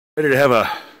Ready to have a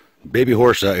baby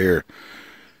horse out here.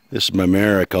 This is my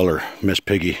mare. I call her Miss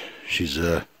Piggy. She's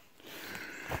a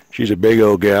big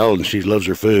old gal and she loves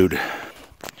her food.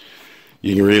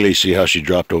 You can really see how she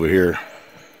dropped over here.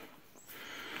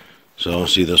 So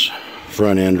see this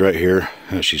front end right here.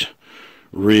 She's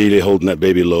really holding that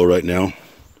baby low right now.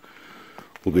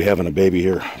 We'll be having a baby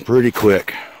here pretty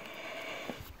quick.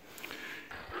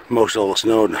 Most of all the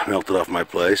snow melted off my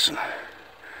place,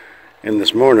 and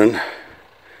this morning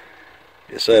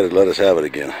decided to let us have it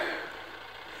again.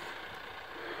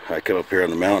 I come up here on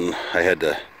the mountain. I had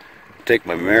to take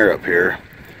my mare up here.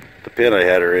 The pen I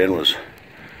had her in was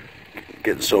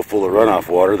getting so full of runoff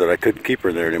water that I couldn't keep her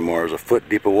in there anymore. It was a foot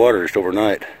deep of water just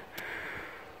overnight.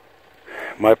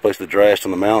 My place the driest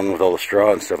on the mountain with all the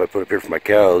straw and stuff I put up here for my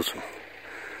cows.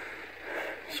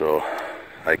 So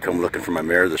I come looking for my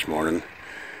mare this morning.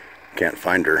 Can't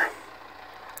find her.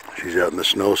 She's out in the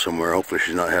snow somewhere. Hopefully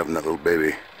she's not having that little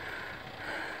baby.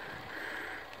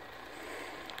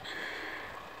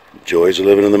 Joys of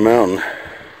living in the mountain.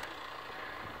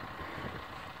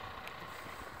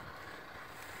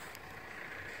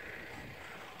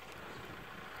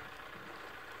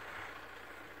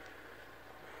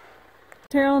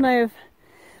 Terrell and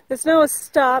the snow has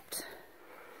stopped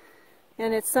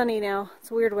and it's sunny now.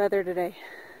 It's weird weather today.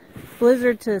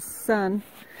 Blizzard to sun.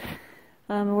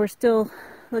 We're still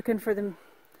looking for the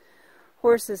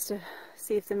horses to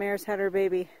see if the mare's had her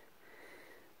baby.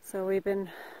 So we've been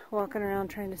walking around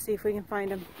trying to see if we can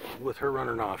find him. With her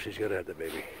running off, she's got to have the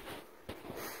baby.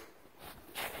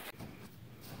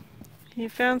 He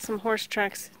found some horse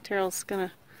tracks. Terrell's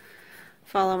gonna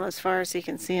follow him as far as he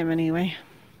can see him anyway.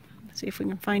 See if we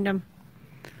can find him.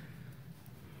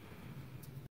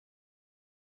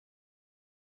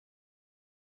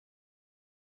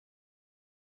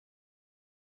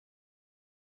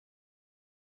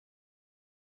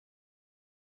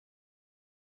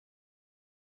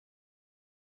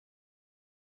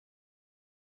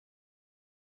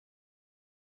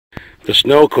 The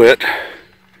snow quit,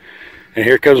 and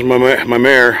here comes my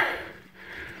mare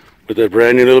with that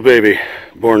brand new little baby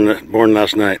born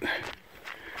last night.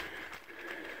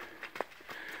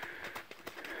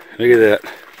 Look at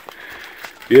that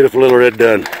beautiful little red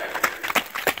dun.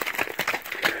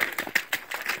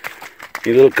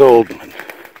 He's a little cold.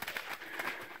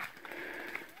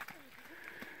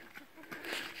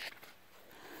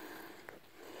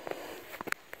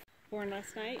 Born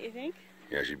last night, you think?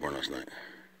 Yeah, she's born last night.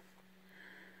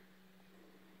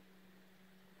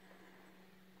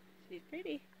 She's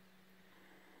pretty.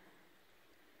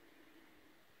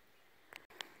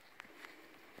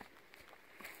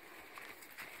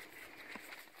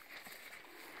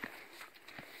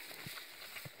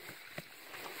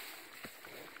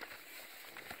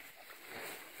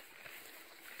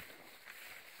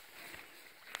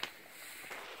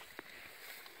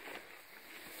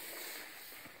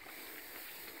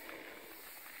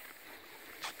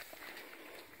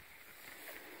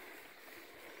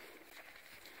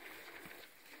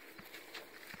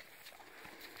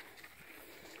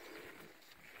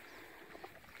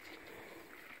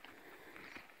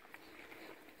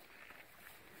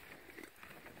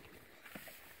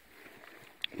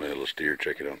 My little steer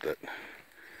checking out that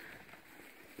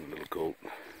little colt.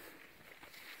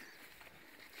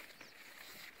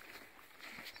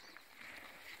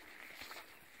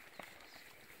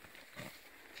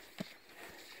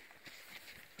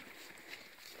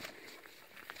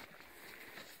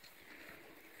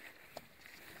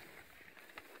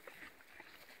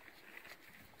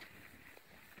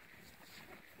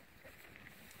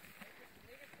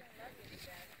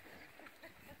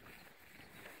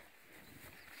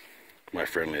 My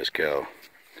friendliest cow.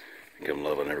 Come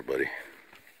love on everybody.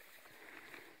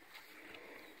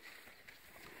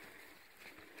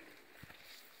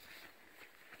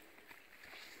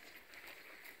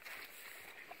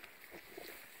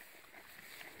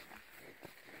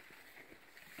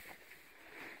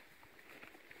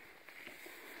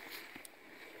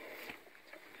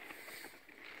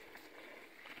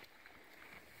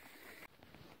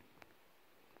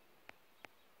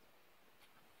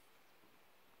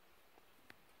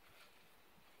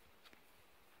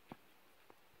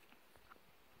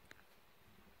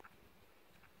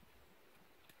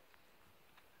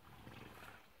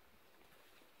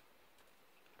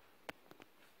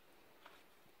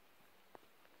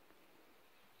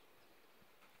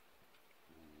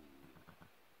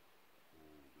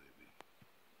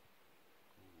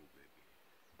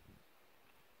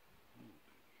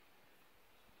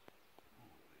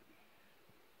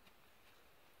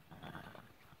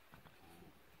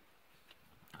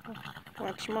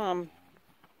 Watch Mom.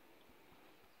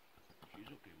 She's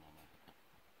okay. Mama.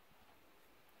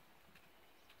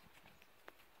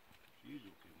 She's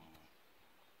okay, Mama.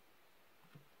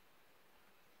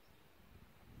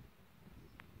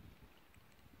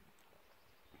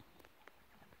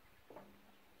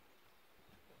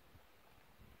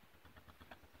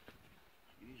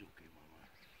 She's okay, Mama.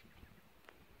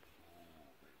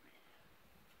 Oh, baby.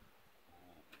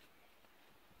 Oh, baby.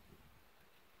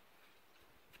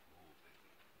 Oh, baby.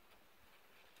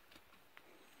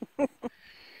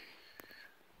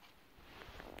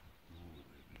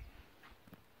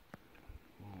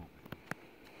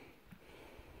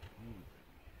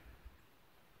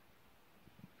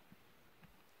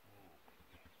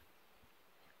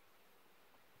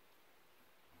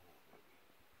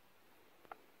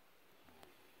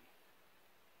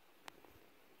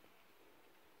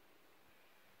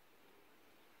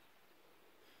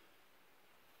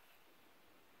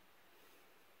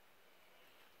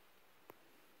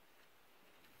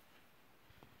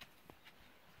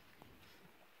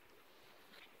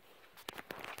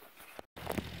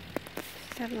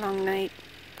 She's had a long night,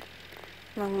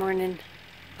 long morning.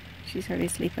 She's already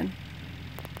sleeping.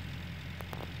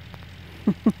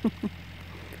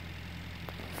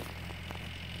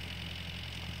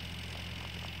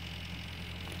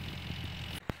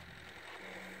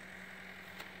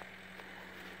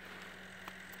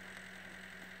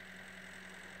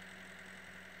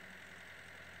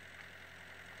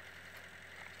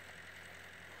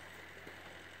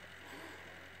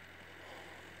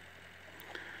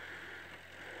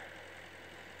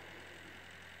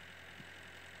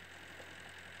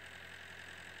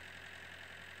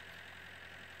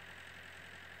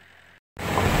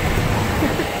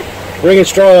 Bringing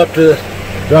straw up to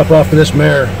drop off to this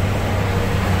mare.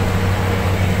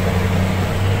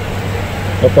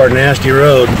 Up our nasty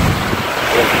road.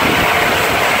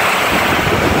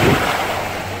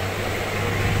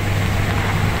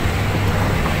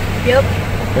 Yep.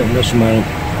 Can't miss mine.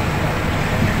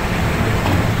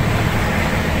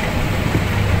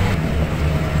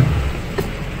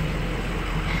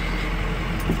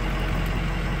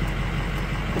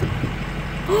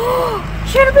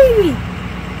 She had a baby!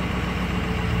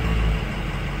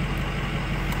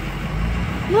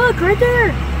 Look, right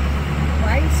there!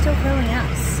 Why are you still filming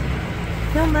us?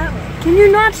 Film that one. Can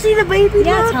you not see the baby?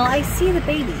 Yeah, Look? Tell I see the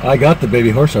baby. I got the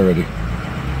baby horse already.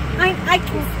 I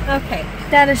can. Okay.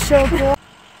 That is so cool.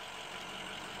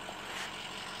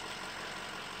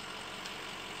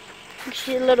 You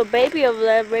see a little baby over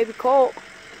there, baby colt.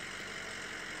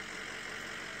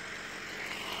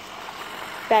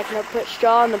 Backing up, put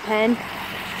straw in the pen.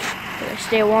 Better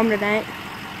stay warm tonight.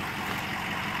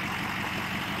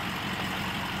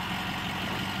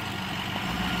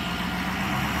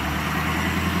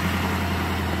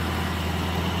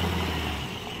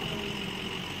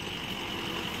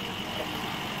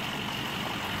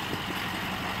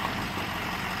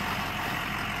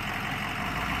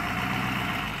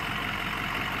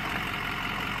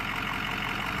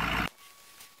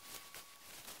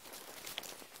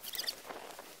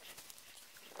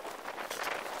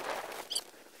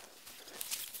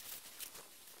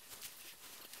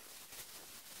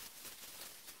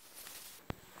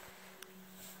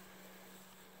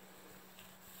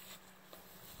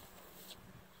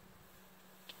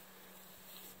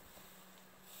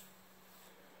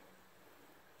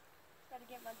 Gotta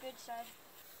get my good side.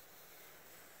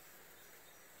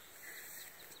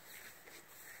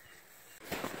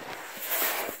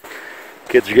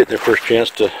 Kids are getting their first chance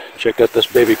to check out this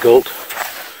baby colt.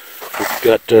 We've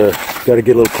got to get a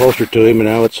little closer to him, and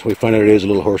now we find out it is a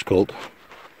little horse colt.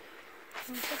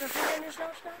 Can you stick her finger in his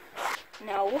nose now?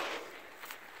 No.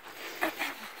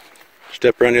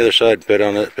 Step around the other side, pet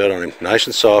on him. Nice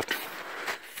and soft.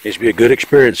 Needs to be a good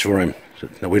experience for him. So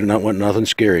we do not want nothing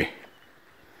scary.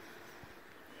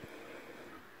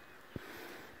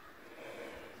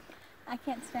 I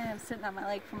can't stand him sitting on my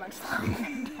leg for much longer.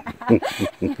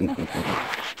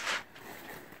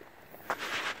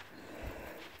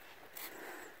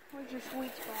 Where's your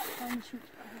sweet spot? Find the sweet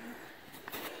spot here.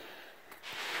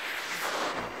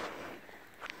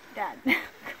 Dad.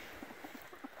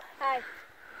 Hi.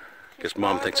 Guess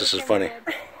Mom thinks this is funny.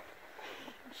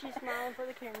 She's smiling for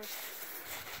the camera.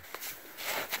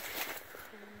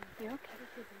 You okay?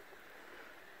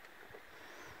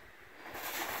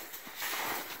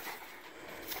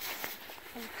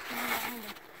 Hey, stand behind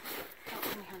him. Don't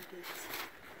let me have this.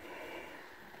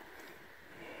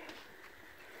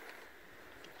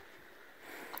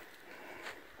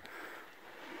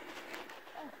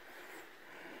 Oh.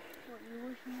 What, you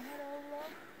wishing you had all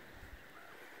love?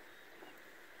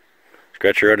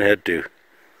 Scratch your own head too.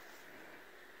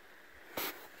 That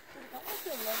was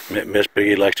good love. Miss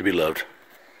Piggy likes to be loved.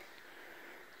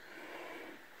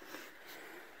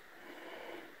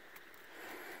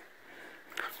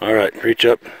 All right, reach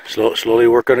up, slowly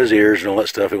work on his ears and all that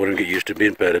stuff. I want him to get used to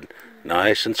being petted.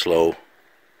 Nice and slow.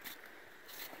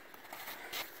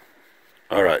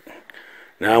 All right,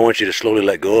 now I want you to slowly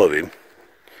let go of him,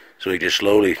 so he just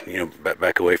slowly,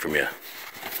 back away from you.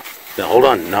 Now hold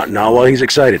on, not while he's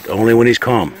excited. Only when he's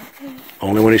calm.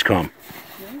 Only when he's calm.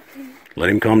 Let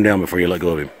him calm down before you let go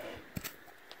of him.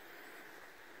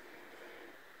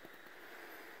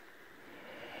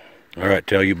 All right,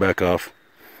 Tail, you back off.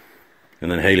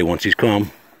 And then Haley, once he's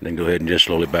calm, then go ahead and just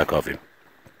slowly back off him.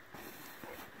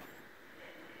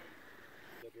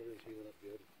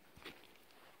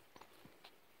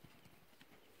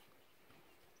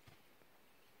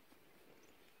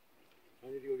 I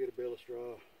need to go get a bale of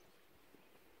straw.